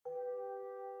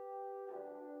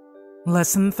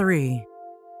Lesson 3.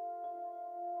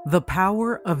 The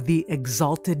Power of the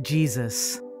Exalted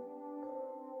Jesus.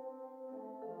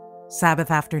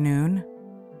 Sabbath Afternoon,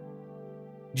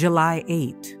 July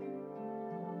 8.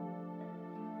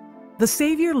 The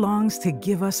Savior longs to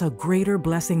give us a greater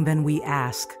blessing than we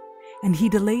ask, and He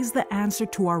delays the answer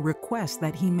to our request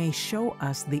that He may show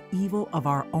us the evil of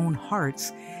our own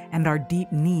hearts and our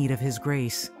deep need of His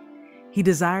grace. He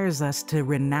desires us to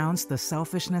renounce the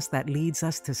selfishness that leads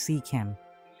us to seek Him.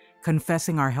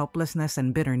 Confessing our helplessness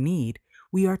and bitter need,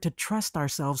 we are to trust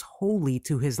ourselves wholly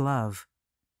to His love.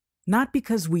 Not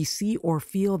because we see or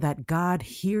feel that God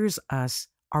hears us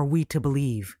are we to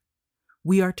believe.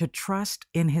 We are to trust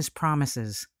in His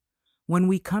promises. When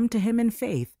we come to Him in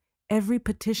faith, every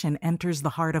petition enters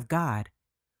the heart of God.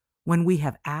 When we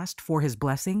have asked for His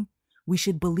blessing, we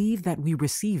should believe that we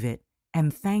receive it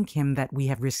and thank Him that we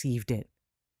have received it.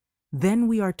 Then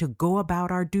we are to go about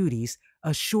our duties,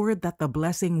 assured that the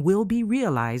blessing will be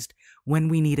realized when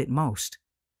we need it most.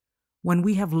 When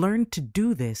we have learned to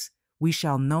do this, we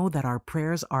shall know that our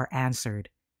prayers are answered.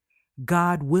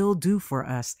 God will do for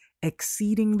us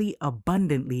exceedingly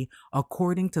abundantly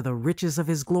according to the riches of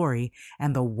His glory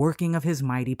and the working of His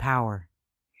mighty power.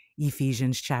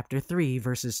 Ephesians chapter 3,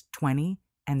 verses 20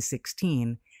 and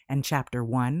 16, and chapter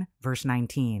 1, verse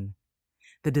 19.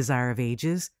 The Desire of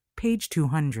Ages, page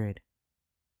 200.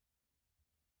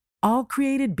 All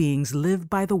created beings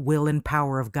live by the will and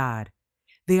power of God.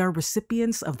 They are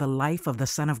recipients of the life of the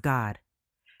Son of God.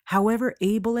 However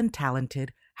able and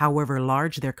talented, however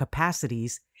large their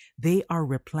capacities, they are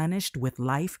replenished with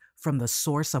life from the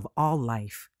source of all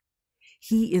life.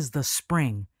 He is the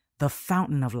spring, the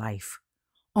fountain of life.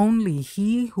 Only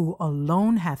He who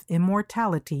alone hath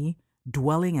immortality,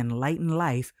 dwelling in light and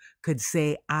life, could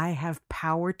say, I have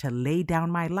power to lay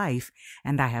down my life,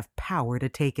 and I have power to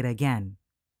take it again.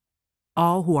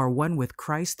 All who are one with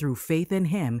Christ through faith in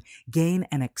Him gain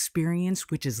an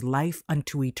experience which is life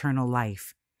unto eternal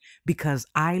life. Because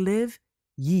I live,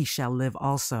 ye shall live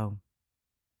also.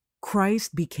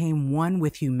 Christ became one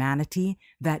with humanity,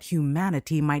 that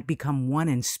humanity might become one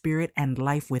in spirit and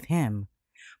life with Him.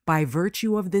 By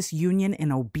virtue of this union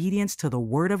in obedience to the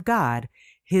Word of God,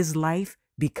 His life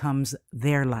becomes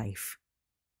their life.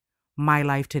 My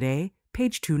Life Today,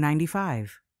 page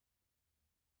 295.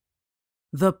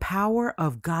 The power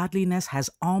of godliness has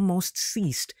almost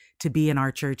ceased to be in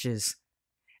our churches.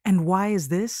 And why is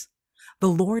this? The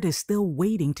Lord is still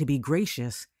waiting to be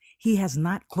gracious. He has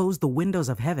not closed the windows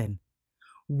of heaven.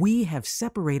 We have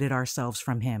separated ourselves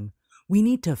from Him. We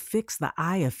need to fix the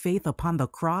eye of faith upon the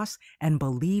cross and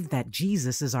believe that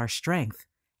Jesus is our strength,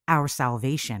 our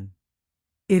salvation.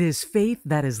 It is faith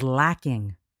that is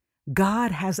lacking.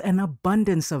 God has an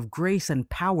abundance of grace and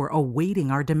power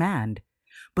awaiting our demand.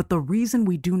 But the reason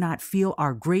we do not feel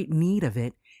our great need of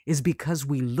it is because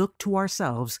we look to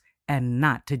ourselves and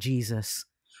not to Jesus.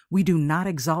 We do not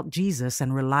exalt Jesus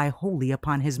and rely wholly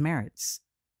upon His merits.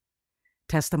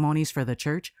 Testimonies for the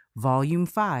Church, Volume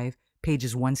 5,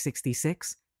 pages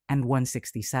 166 and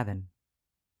 167.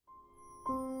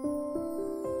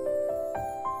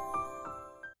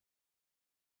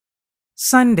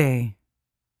 Sunday,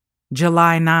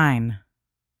 July 9.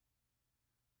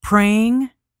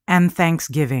 Praying and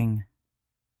Thanksgiving.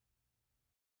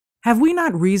 Have we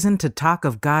not reason to talk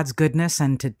of God's goodness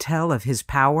and to tell of His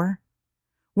power?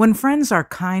 When friends are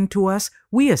kind to us,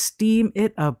 we esteem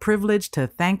it a privilege to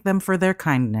thank them for their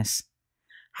kindness.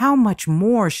 How much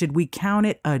more should we count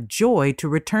it a joy to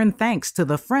return thanks to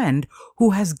the friend who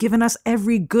has given us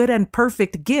every good and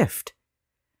perfect gift?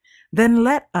 Then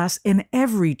let us in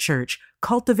every church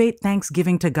cultivate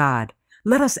thanksgiving to God.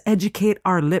 Let us educate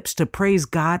our lips to praise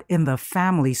God in the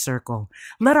family circle.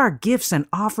 Let our gifts and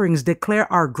offerings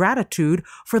declare our gratitude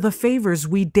for the favors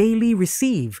we daily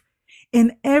receive.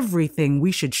 In everything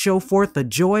we should show forth the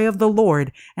joy of the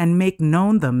Lord and make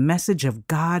known the message of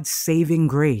God's saving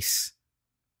grace.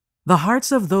 The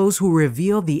hearts of those who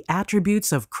reveal the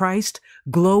attributes of Christ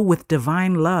glow with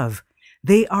divine love.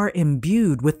 They are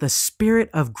imbued with the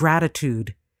spirit of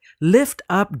gratitude. Lift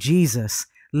up Jesus.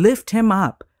 Lift Him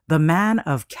up, the man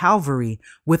of Calvary,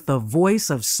 with the voice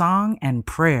of song and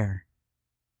prayer.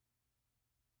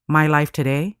 My Life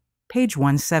Today, page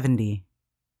 170.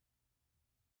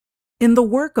 In the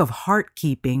work of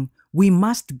heart-keeping, we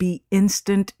must be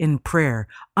instant in prayer,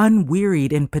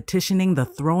 unwearied in petitioning the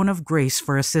throne of grace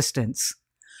for assistance.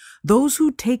 Those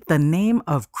who take the name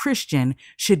of Christian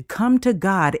should come to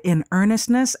God in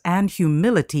earnestness and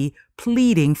humility,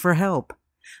 pleading for help.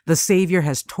 The Savior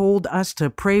has told us to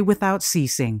pray without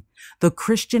ceasing. The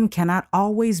Christian cannot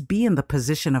always be in the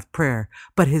position of prayer,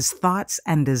 but his thoughts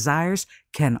and desires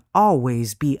can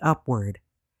always be upward.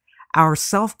 Our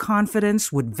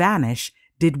self-confidence would vanish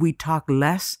did we talk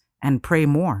less and pray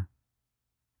more.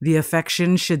 The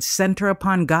affection should center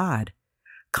upon God.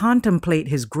 Contemplate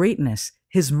His greatness,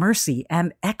 His mercy,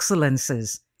 and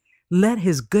excellences. Let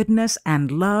His goodness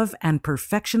and love and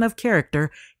perfection of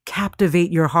character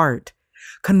captivate your heart.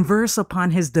 Converse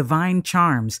upon His divine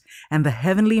charms and the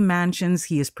heavenly mansions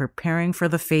He is preparing for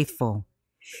the faithful.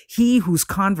 He whose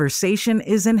conversation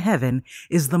is in heaven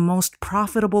is the most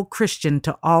profitable Christian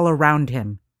to all around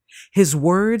him. His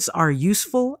words are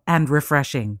useful and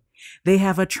refreshing. They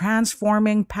have a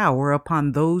transforming power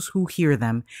upon those who hear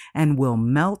them and will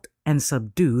melt and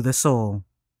subdue the soul.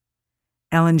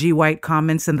 Ellen G. White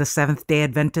comments in the Seventh-day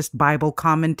Adventist Bible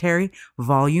Commentary,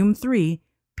 Volume 3,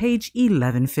 page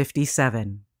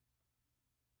 1157.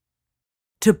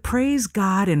 To praise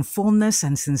God in fullness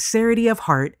and sincerity of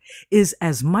heart is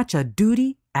as much a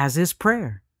duty as is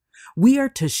prayer. We are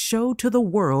to show to the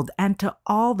world and to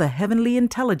all the heavenly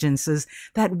intelligences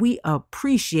that we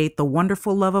appreciate the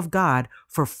wonderful love of God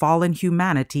for fallen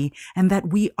humanity and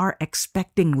that we are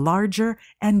expecting larger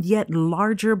and yet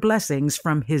larger blessings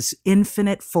from His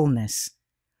infinite fullness.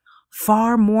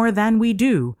 Far more than we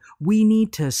do, we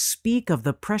need to speak of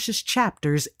the precious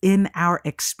chapters in our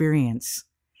experience.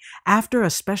 After a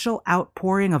special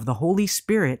outpouring of the Holy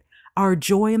Spirit, our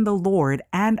joy in the Lord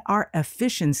and our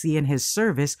efficiency in His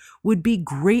service would be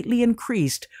greatly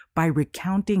increased by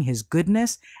recounting His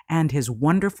goodness and His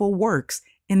wonderful works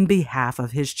in behalf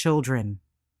of His children.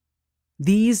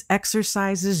 These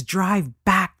exercises drive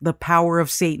back the power of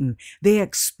Satan. They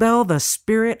expel the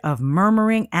spirit of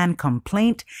murmuring and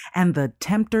complaint, and the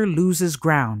tempter loses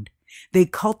ground. They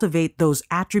cultivate those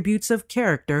attributes of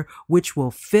character which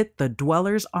will fit the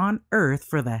dwellers on earth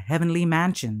for the heavenly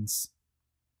mansions.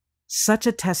 Such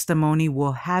a testimony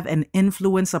will have an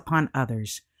influence upon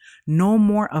others. No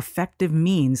more effective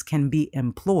means can be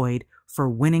employed for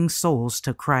winning souls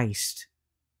to Christ.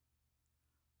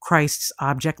 Christ's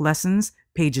Object Lessons,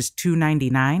 pages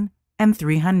 299 and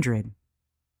 300.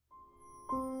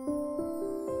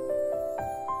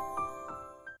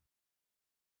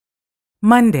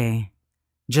 Monday,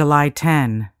 July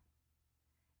 10.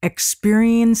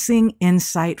 Experiencing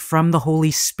insight from the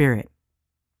Holy Spirit.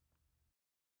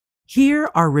 Here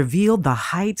are revealed the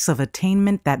heights of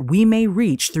attainment that we may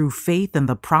reach through faith in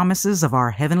the promises of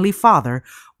our Heavenly Father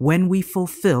when we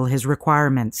fulfill His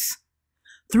requirements.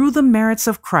 Through the merits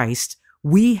of Christ,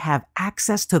 we have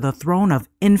access to the throne of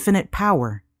infinite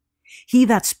power. He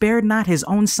that spared not His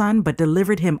own Son, but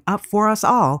delivered Him up for us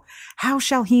all, how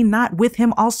shall He not with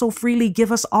Him also freely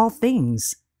give us all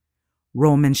things?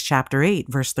 Romans chapter 8,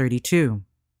 verse 32.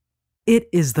 It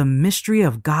is the mystery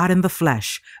of God in the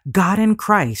flesh, God in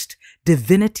Christ,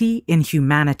 divinity in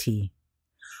humanity.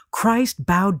 Christ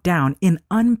bowed down in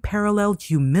unparalleled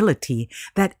humility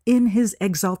that in His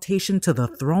exaltation to the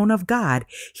throne of God,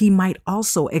 He might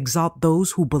also exalt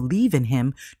those who believe in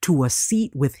Him to a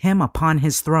seat with Him upon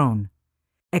His throne.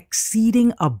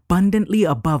 Exceeding abundantly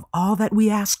above all that we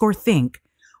ask or think,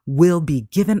 will be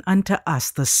given unto us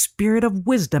the spirit of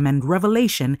wisdom and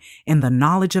revelation in the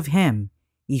knowledge of Him.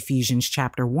 Ephesians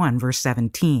chapter 1, verse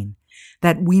 17,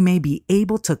 that we may be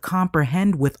able to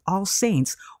comprehend with all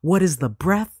saints what is the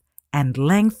breadth and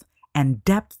length and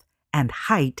depth and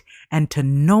height, and to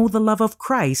know the love of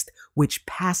Christ, which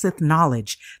passeth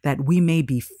knowledge, that we may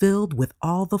be filled with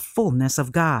all the fullness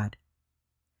of God.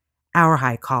 Our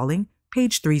High Calling,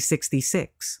 page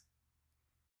 366.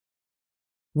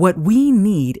 What we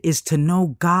need is to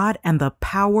know God and the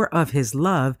power of His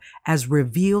love as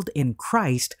revealed in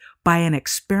Christ by an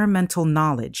experimental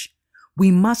knowledge.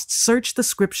 We must search the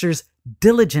Scriptures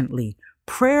diligently,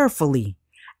 prayerfully.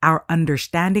 Our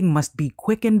understanding must be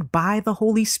quickened by the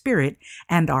Holy Spirit,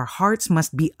 and our hearts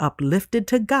must be uplifted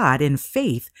to God in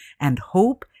faith and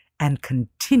hope and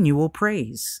continual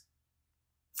praise.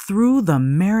 Through the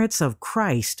merits of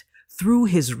Christ, through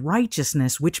His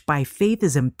righteousness, which by faith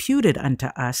is imputed unto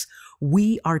us,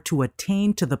 we are to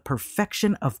attain to the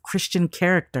perfection of Christian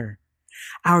character.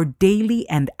 Our daily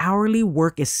and hourly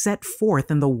work is set forth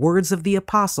in the words of the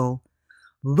Apostle,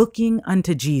 looking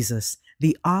unto Jesus,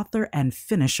 the author and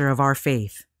finisher of our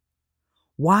faith.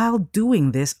 While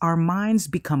doing this, our minds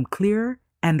become clearer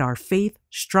and our faith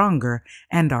stronger,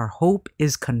 and our hope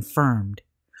is confirmed.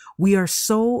 We are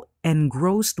so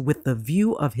engrossed with the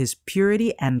view of His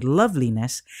purity and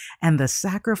loveliness and the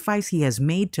sacrifice He has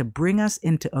made to bring us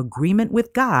into agreement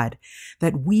with God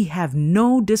that we have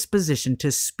no disposition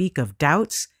to speak of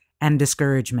doubts and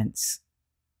discouragements.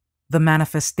 the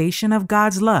manifestation of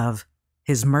God's love,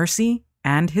 His mercy,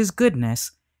 and His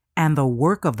goodness, and the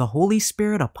work of the Holy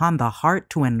Spirit upon the heart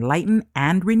to enlighten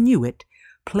and renew it,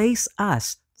 place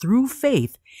us, through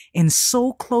faith, in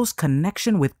so close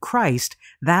connection with Christ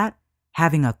that,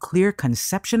 having a clear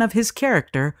conception of His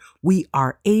character, we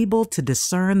are able to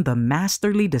discern the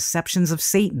masterly deceptions of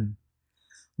Satan.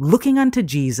 Looking unto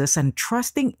Jesus and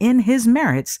trusting in His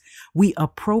merits, we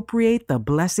appropriate the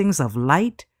blessings of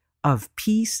light, of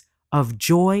peace, of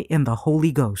joy in the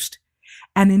Holy Ghost.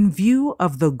 And in view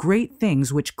of the great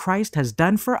things which Christ has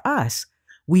done for us,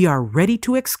 we are ready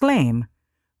to exclaim,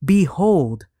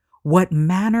 "Behold, what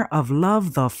manner of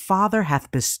love the Father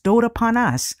hath bestowed upon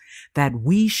us, that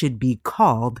we should be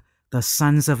called the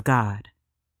sons of God."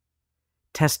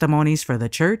 Testimonies for the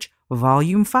Church,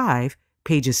 Volume 5,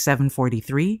 pages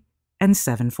 743 and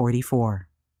 744.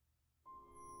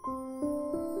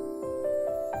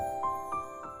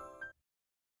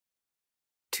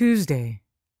 Tuesday,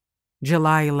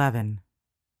 July 11.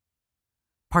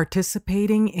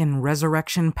 Participating in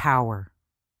resurrection power.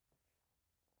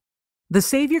 The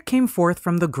Savior came forth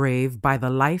from the grave by the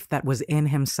life that was in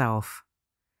Himself.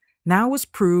 Now was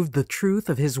proved the truth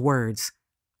of His words,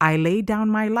 "I lay down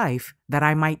my life that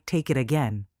I might take it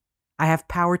again. I have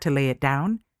power to lay it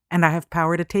down, and I have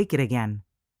power to take it again."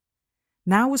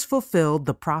 Now was fulfilled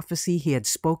the prophecy He had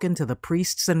spoken to the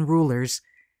priests and rulers,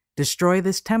 "Destroy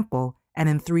this temple, and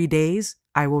in 3 days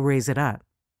I will raise it up."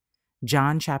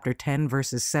 John chapter 10,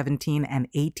 verses 17 and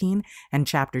 18, and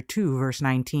chapter 2, verse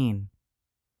 19.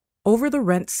 Over the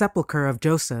rent sepulchre of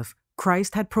Joseph,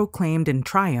 Christ had proclaimed in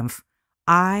triumph,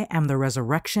 "I am the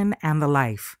resurrection and the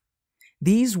life."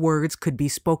 These words could be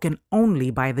spoken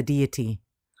only by the deity.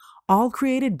 All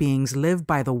created beings live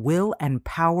by the will and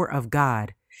power of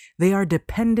God. They are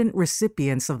dependent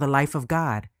recipients of the life of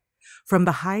God. From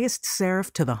the highest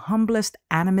seraph to the humblest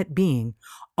animate being,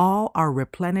 all are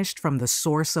replenished from the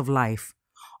source of life.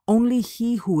 Only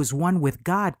he who is one with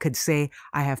God could say,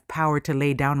 "I have power to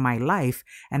lay down my life,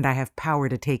 and I have power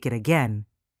to take it again."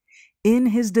 In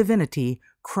His divinity,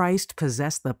 Christ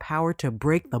possessed the power to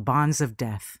break the bonds of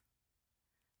death.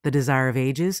 The Desire of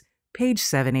Ages, page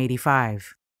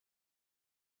 785.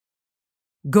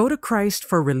 Go to Christ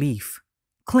for relief.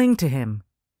 Cling to Him.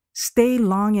 Stay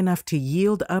long enough to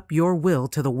yield up your will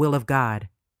to the will of God.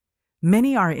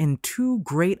 Many are in too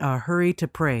great a hurry to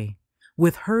pray.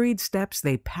 With hurried steps,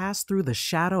 they pass through the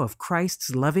shadow of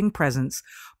Christ's loving presence,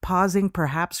 pausing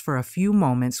perhaps for a few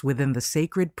moments within the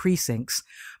sacred precincts,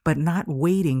 but not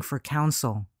waiting for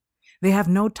counsel. They have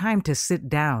no time to sit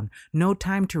down, no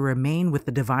time to remain with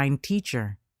the divine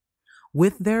teacher.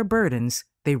 With their burdens,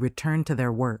 they return to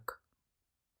their work.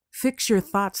 Fix your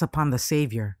thoughts upon the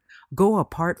Savior. Go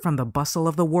apart from the bustle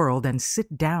of the world and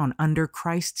sit down under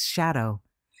Christ's shadow.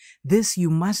 This you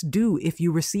must do if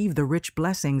you receive the rich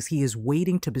blessings He is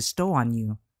waiting to bestow on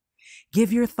you.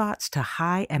 Give your thoughts to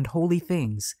high and holy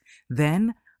things.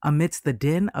 Then, amidst the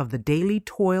din of the daily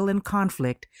toil and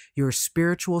conflict, your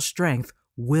spiritual strength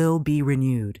will be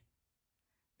renewed.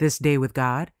 This Day with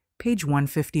God, page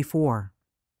 154.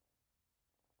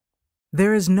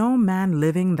 There is no man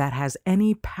living that has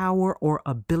any power or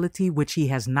ability which he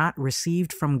has not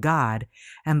received from God,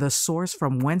 and the source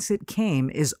from whence it came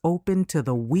is open to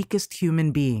the weakest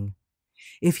human being.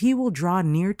 If he will draw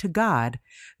near to God,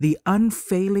 the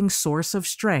unfailing source of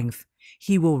strength,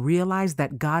 he will realize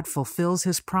that God fulfills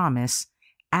His promise,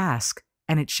 "Ask,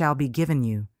 and it shall be given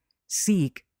you.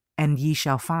 Seek, and ye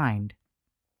shall find."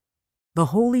 The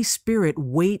Holy Spirit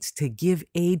waits to give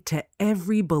aid to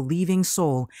every believing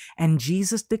soul, and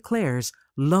Jesus declares,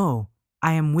 "Lo,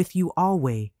 I am with you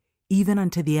always, even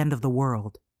unto the end of the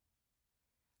world."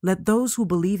 Let those who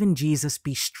believe in Jesus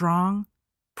be strong,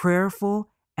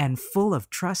 prayerful, and full of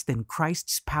trust in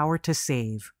Christ's power to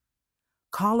save.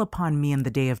 Call upon me in the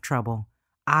day of trouble.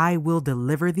 I will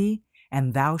deliver thee,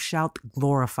 and thou shalt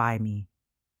glorify me.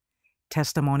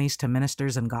 Testimonies to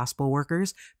Ministers and Gospel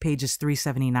Workers, pages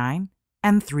 379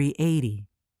 and 380.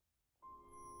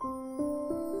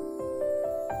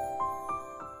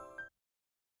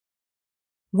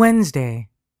 Wednesday,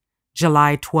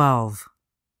 July 12.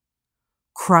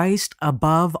 Christ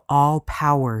above all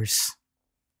powers.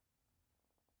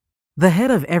 The head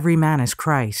of every man is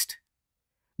Christ.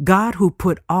 God, who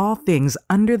put all things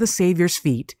under the Savior's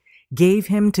feet, gave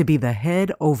Him to be the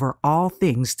head over all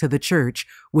things to the church,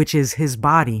 which is His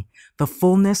body, the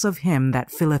fullness of Him that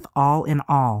filleth all in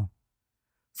all.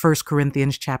 1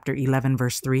 Corinthians chapter 11,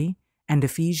 verse 3, and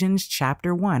Ephesians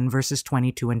chapter 1, verses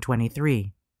 22 and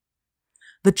 23.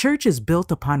 The church is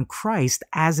built upon Christ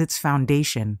as its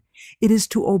foundation. It is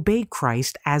to obey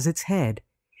Christ as its head.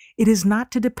 It is not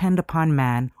to depend upon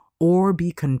man, or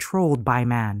be controlled by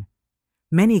man.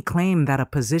 Many claim that a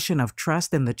position of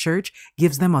trust in the church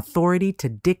gives them authority to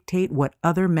dictate what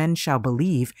other men shall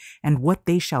believe and what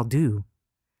they shall do.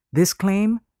 This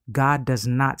claim God does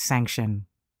not sanction.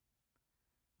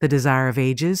 The Desire of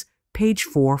Ages, page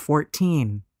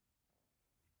 414.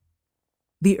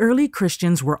 The early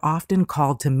Christians were often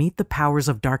called to meet the powers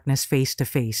of darkness face to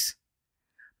face.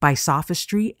 By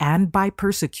sophistry and by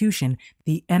persecution,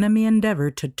 the enemy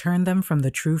endeavored to turn them from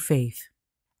the true faith.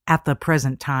 At the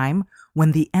present time,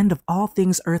 when the end of all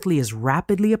things earthly is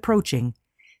rapidly approaching,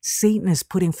 Satan is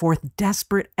putting forth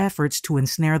desperate efforts to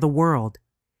ensnare the world.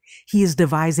 He is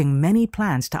devising many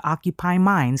plans to occupy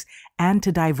minds and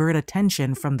to divert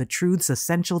attention from the truths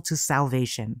essential to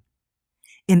salvation.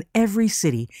 In every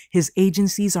city, his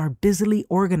agencies are busily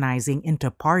organizing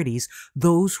into parties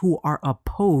those who are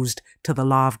opposed to the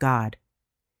law of God.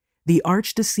 The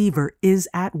arch-deceiver is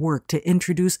at work to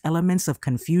introduce elements of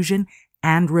confusion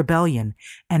and rebellion,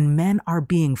 and men are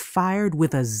being fired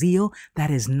with a zeal that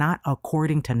is not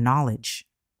according to knowledge.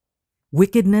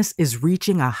 Wickedness is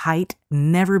reaching a height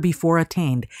never before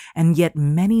attained, and yet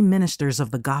many ministers of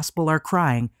the gospel are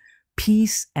crying,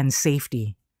 "Peace and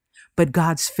safety." But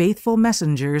God's faithful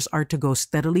messengers are to go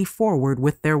steadily forward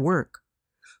with their work.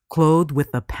 Clothed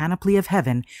with the panoply of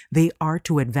heaven, they are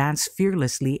to advance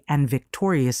fearlessly and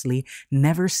victoriously,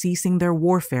 never ceasing their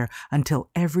warfare until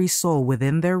every soul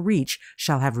within their reach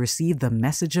shall have received the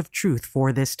message of truth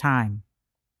for this time.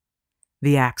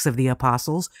 The Acts of the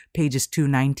Apostles, pages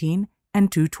 219 and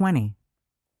 220.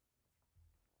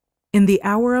 In the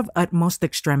hour of utmost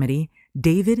extremity,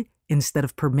 David, instead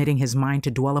of permitting his mind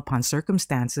to dwell upon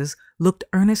circumstances, looked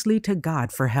earnestly to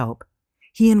God for help.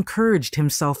 He encouraged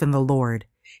himself in the Lord.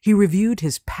 He reviewed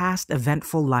his past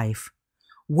eventful life.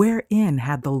 Wherein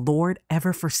had the Lord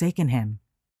ever forsaken him?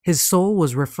 His soul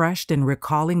was refreshed in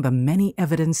recalling the many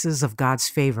evidences of God's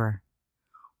favor.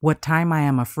 "What time I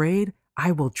am afraid,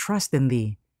 I will trust in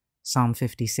thee," Psalm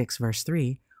 56, verse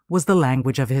 3, was the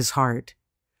language of his heart.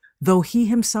 Though he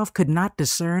himself could not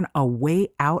discern a way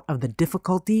out of the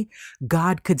difficulty,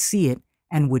 God could see it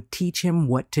and would teach him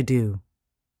what to do.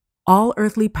 All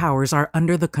earthly powers are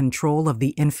under the control of the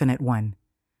Infinite One.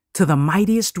 To the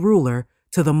mightiest ruler,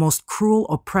 to the most cruel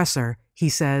oppressor, he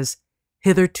says,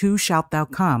 "Hitherto shalt thou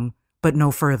come, but no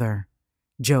further."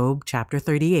 Job chapter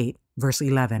 38, verse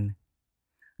 11.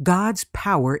 God's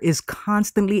power is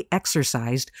constantly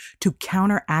exercised to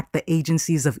counteract the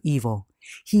agencies of evil.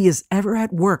 He is ever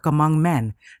at work among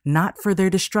men, not for their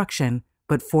destruction,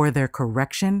 but for their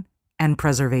correction and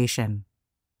preservation.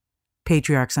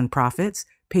 Patriarchs and Prophets,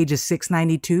 pages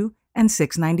 692 and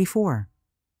 694.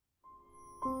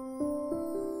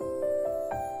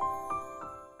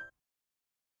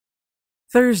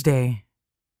 Thursday,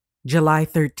 July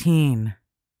 13.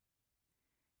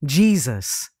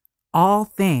 Jesus, all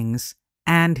things,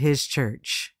 and his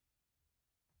church.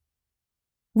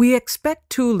 We expect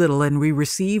too little and we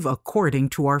receive according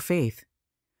to our faith.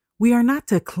 We are not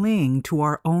to cling to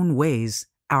our own ways,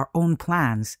 our own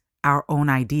plans, our own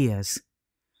ideas.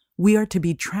 We are to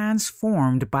be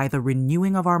transformed by the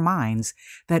renewing of our minds,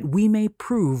 that we may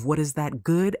prove what is that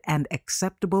good and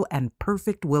acceptable and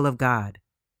perfect will of God.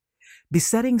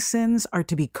 Besetting sins are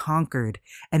to be conquered,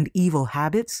 and evil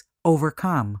habits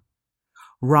overcome.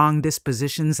 Wrong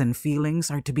dispositions and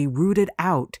feelings are to be rooted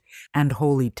out, and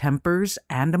holy tempers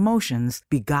and emotions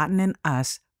begotten in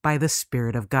us by the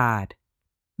Spirit of God.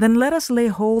 Then let us lay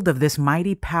hold of this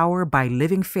mighty power by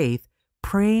living faith,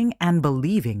 praying and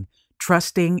believing,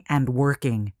 trusting and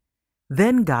working.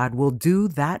 Then God will do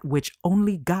that which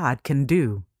only God can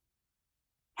do.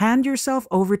 Hand yourself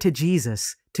over to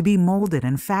Jesus to be molded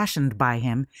and fashioned by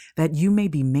him, that you may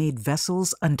be made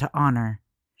vessels unto honor.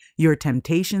 Your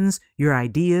temptations, your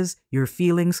ideas, your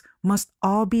feelings must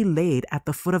all be laid at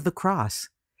the foot of the cross.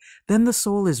 Then the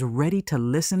soul is ready to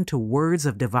listen to words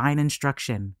of divine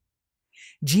instruction.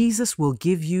 Jesus will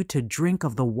give you to drink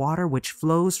of the water which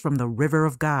flows from the river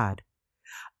of God.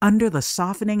 Under the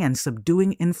softening and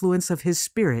subduing influence of his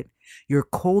Spirit, your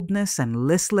coldness and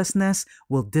listlessness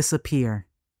will disappear.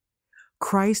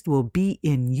 Christ will be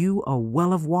in you a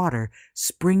well of water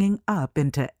springing up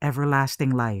into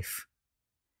everlasting life.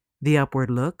 The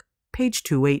Upward Look, page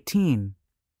 218.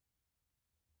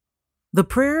 The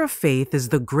prayer of faith is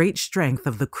the great strength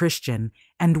of the Christian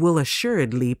and will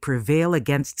assuredly prevail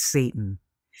against Satan.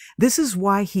 This is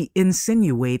why he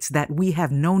insinuates that we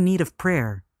have no need of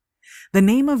prayer. The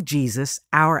name of Jesus,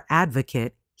 our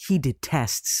advocate, he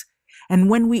detests, and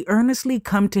when we earnestly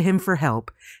come to him for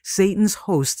help, Satan's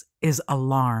host is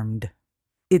alarmed.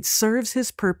 It serves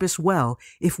his purpose well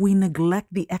if we neglect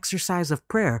the exercise of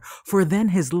prayer, for then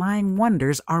his lying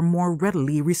wonders are more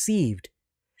readily received.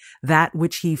 That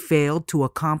which he failed to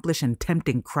accomplish in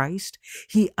tempting Christ,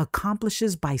 he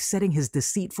accomplishes by setting his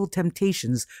deceitful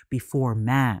temptations before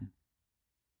man.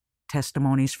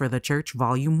 Testimonies for the Church,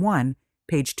 Volume 1,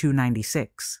 page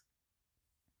 296.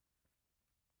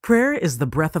 Prayer is the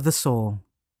breath of the soul.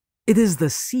 It is the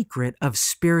secret of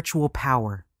spiritual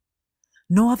power.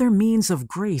 No other means of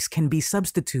grace can be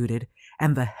substituted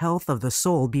and the health of the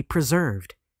soul be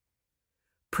preserved.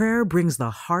 Prayer brings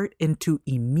the heart into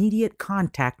immediate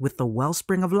contact with the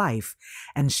wellspring of life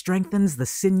and strengthens the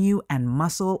sinew and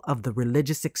muscle of the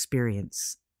religious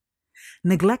experience.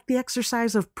 Neglect the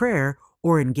exercise of prayer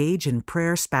or engage in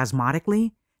prayer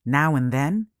spasmodically, now and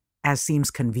then, as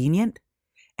seems convenient,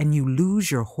 and you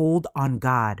lose your hold on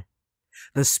God.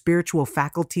 The spiritual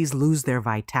faculties lose their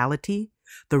vitality.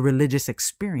 The religious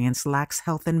experience lacks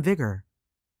health and vigor.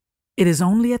 It is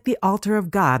only at the altar of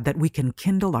God that we can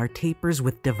kindle our tapers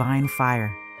with divine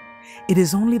fire. It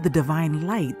is only the divine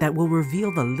light that will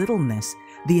reveal the littleness,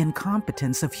 the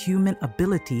incompetence of human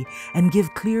ability, and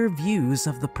give clear views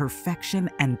of the perfection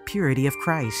and purity of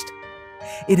Christ.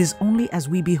 It is only as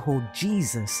we behold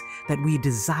Jesus that we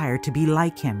desire to be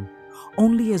like him.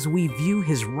 Only as we view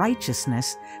his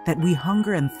righteousness that we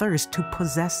hunger and thirst to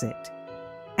possess it.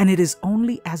 And it is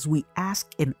only as we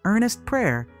ask in earnest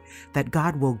prayer that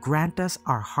God will grant us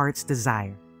our heart's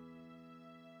desire.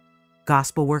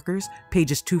 Gospel Workers,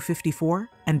 pages 254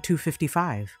 and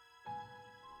 255.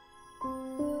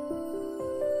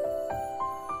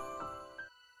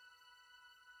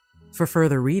 For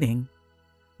further reading,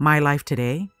 My Life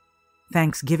Today,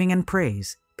 Thanksgiving and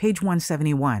Praise, page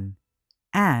 171,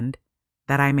 and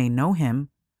That I May Know Him,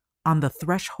 On the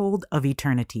Threshold of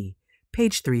Eternity,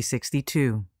 page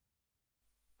 362.